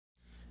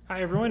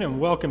Hi everyone and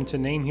welcome to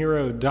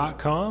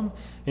NameHero.com.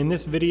 In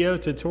this video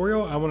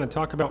tutorial I want to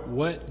talk about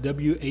what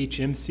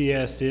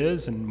WHMCS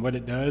is and what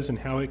it does and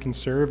how it can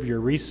serve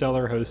your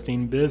reseller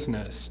hosting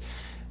business.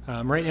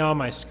 Right now on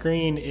my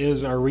screen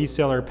is our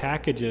reseller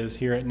packages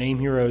here at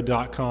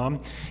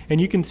NameHero.com,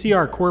 and you can see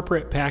our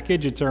corporate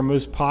package. It's our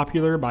most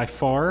popular by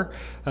far.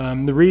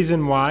 The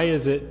reason why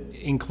is it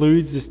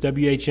includes this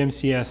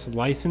WHMCS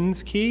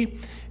license key,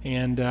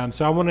 and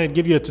so I want to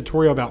give you a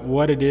tutorial about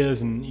what it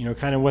is and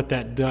kind of what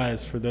that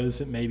does for those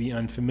that may be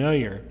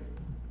unfamiliar.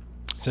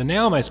 So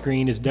now on my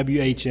screen is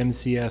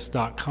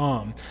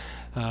WHMCS.com.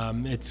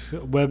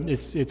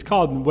 It's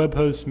called Web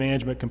Host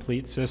Management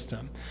Complete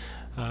System.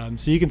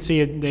 So you can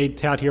see they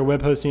tout here,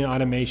 web hosting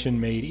automation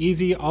made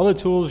easy, all the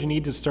tools you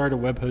need to start a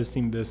web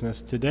hosting business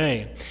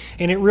today.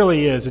 And it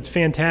really is. It's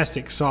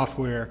fantastic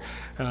software.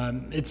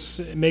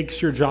 It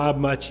makes your job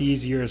much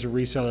easier as a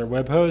reseller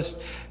web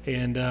host.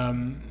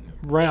 And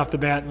right off the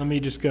bat, let me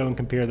just go and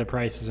compare the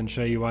prices and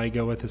show you why I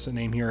go with this at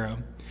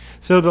NameHero.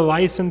 So the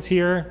license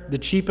here, the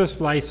cheapest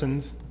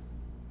license,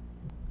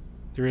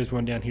 there is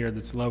one down here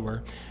that's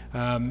lower,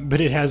 but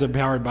it has a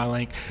powered by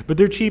link. But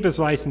their cheapest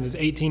license is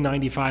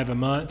 $18.95 a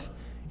month.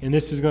 And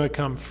this is going to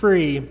come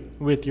free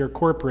with your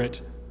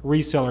corporate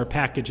reseller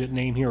package at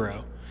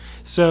NameHero.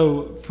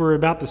 So for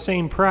about the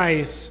same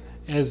price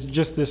as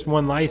just this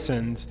one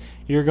license,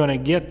 you're going to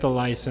get the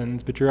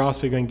license, but you're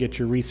also going to get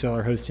your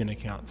reseller hosting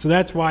account. So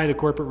that's why the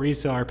corporate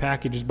reseller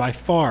package is by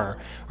far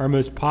our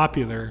most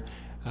popular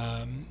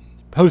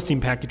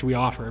hosting package we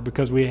offer,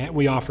 because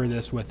we offer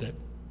this with it.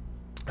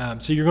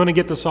 So you're going to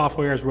get the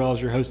software as well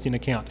as your hosting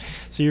account.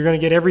 So you're going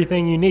to get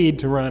everything you need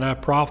to run a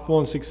profitable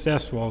and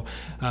successful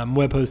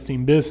web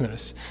hosting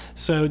business.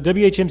 So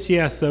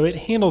WHMCS, though, it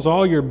handles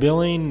all your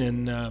billing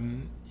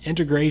and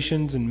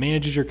integrations and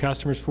manages your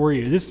customers for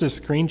you. This is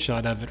a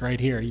screenshot of it right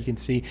here. You can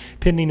see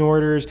pending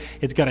orders.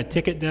 It's got a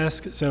ticket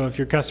desk, so if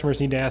your customers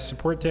need to ask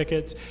support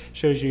tickets,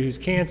 shows you who's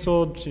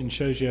canceled and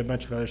shows you a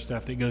bunch of other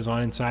stuff that goes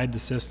on inside the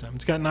system.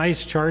 It's got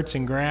nice charts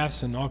and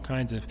graphs and all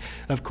kinds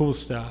of cool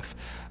stuff.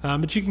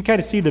 But you can kind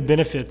of see the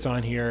benefits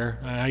on here,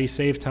 how you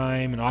save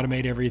time and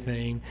automate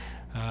everything.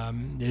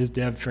 It is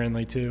dev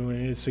friendly too,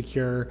 and it is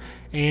secure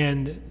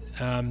and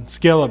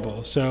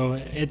scalable. So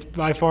it's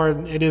by far,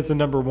 it is the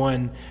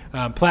 #1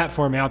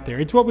 platform out there.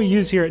 It's what we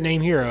use here at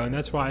NameHero, and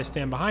that's why I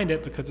stand behind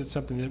it, because it's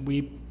something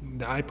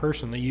that I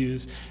personally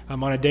use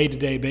on a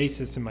day-to-day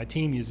basis, and my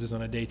team uses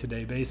on a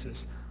day-to-day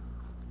basis.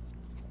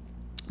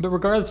 But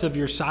regardless of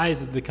your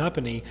size of the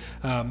company,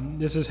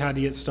 this is how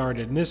to get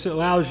started. And this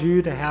allows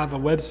you to have a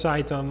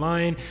website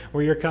online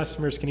where your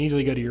customers can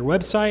easily go to your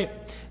website.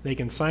 They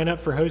can sign up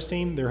for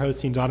hosting. Their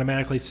hosting's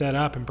automatically set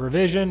up and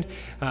provisioned.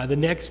 The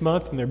next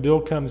month when their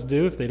bill comes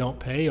due, if they don't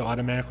pay, you'll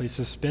automatically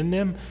suspend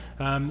them.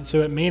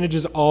 So it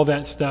manages all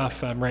that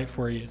stuff right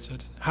for you. So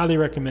it's highly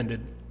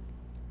recommended.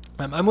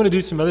 I'm going to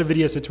do some other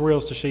video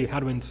tutorials to show you how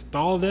to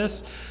install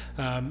this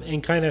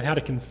and kind of how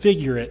to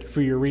configure it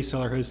for your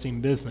reseller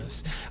hosting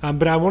business.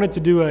 But I wanted to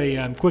do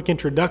a quick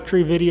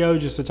introductory video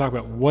just to talk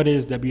about what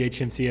is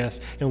WHMCS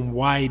and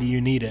why do you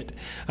need it.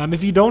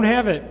 If you don't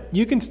have it,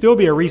 you can still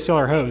be a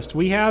reseller host.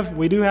 We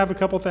do have a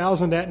couple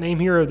thousand at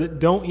NameHero that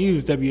don't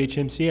use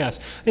WHMCS,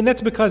 and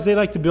that's because they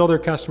like to bill their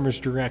customers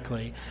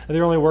directly.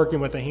 They're only working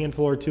with a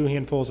handful or two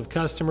handfuls of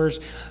customers.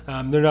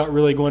 They're not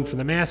really going for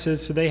the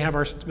masses, so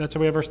that's why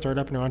we have our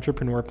startup and our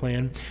entrepreneur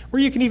plan,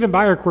 where you can even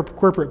buy our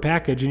corporate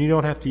package and you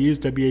don't have to use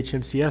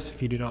WHMCS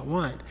if you do not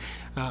want.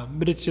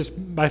 But it's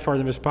just by far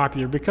the most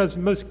popular because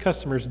most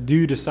customers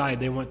do decide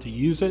they want to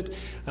use it.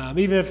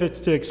 Even if it's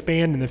to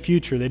expand in the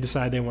future, they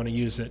decide they want to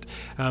use it.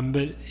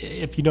 But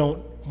if you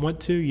don't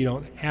want to, you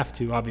don't have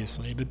to,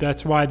 obviously. But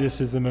that's why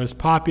this is the most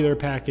popular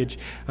package,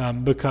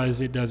 because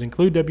it does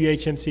include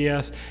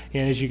WHMCS.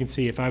 And as you can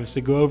see, if I was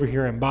to go over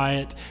here and buy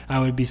it, I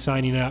would be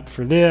signing up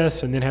for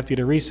this and then have to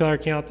get a reseller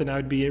account, and I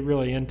would be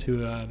really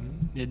into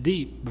it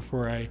deep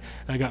before I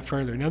got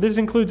further. Now this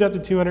includes up to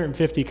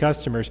 250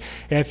 customers.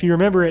 And if you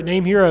remember at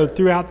NameHero,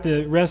 throughout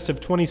the rest of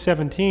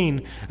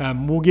 2017,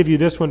 we'll give you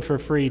this one for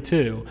free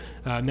too.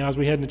 Now as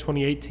we head into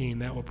 2018,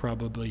 that will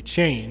probably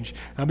change.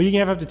 But you can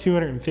have up to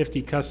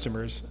 250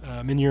 customers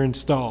in your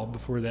install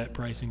before that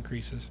price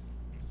increases.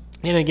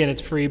 And again,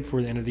 it's free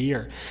before the end of the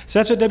year. So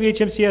that's what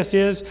WHMCS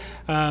is.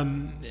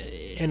 And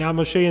I'm going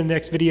to show you in the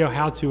next video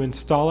how to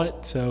install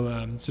it.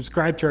 So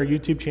subscribe to our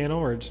YouTube channel,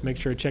 or just make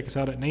sure to check us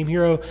out at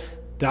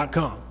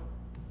NameHero.com.